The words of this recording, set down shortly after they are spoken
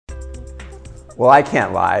Well, I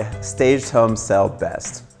can't lie. Staged homes sell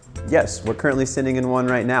best. Yes, we're currently sitting in one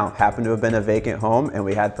right now. Happened to have been a vacant home and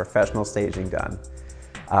we had professional staging done.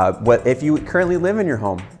 If you currently live in your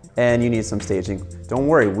home and you need some staging, don't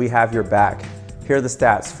worry, we have your back. Here are the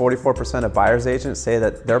stats. 44% of buyer's agents say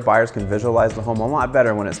that their buyers can visualize the home a lot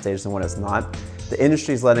better when it's staged than when it's not. The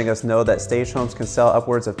industry is letting us know that staged homes can sell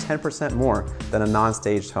upwards of 10% more than a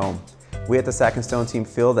non-staged home. We at the Sackin-Stone team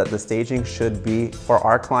feel that the staging should be for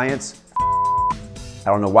our clients. I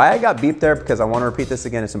don't know why I got beeped there because I want to repeat this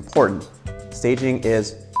again, it's important. Staging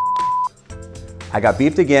is I got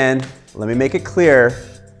beeped again. Let me make it clear.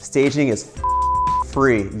 Staging is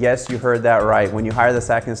free. Yes, you heard that right. When you hire the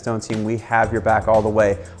Sackin-Stone team, we have your back all the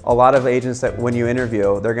way. A lot of agents that when you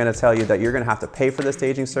interview, they're gonna tell you that you're gonna have to pay for the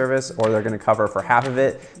staging service or they're gonna cover for half of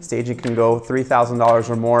it. Staging can go $3,000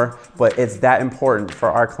 or more, but it's that important for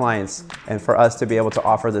our clients and for us to be able to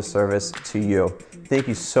offer this service to you. Thank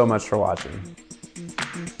you so much for watching.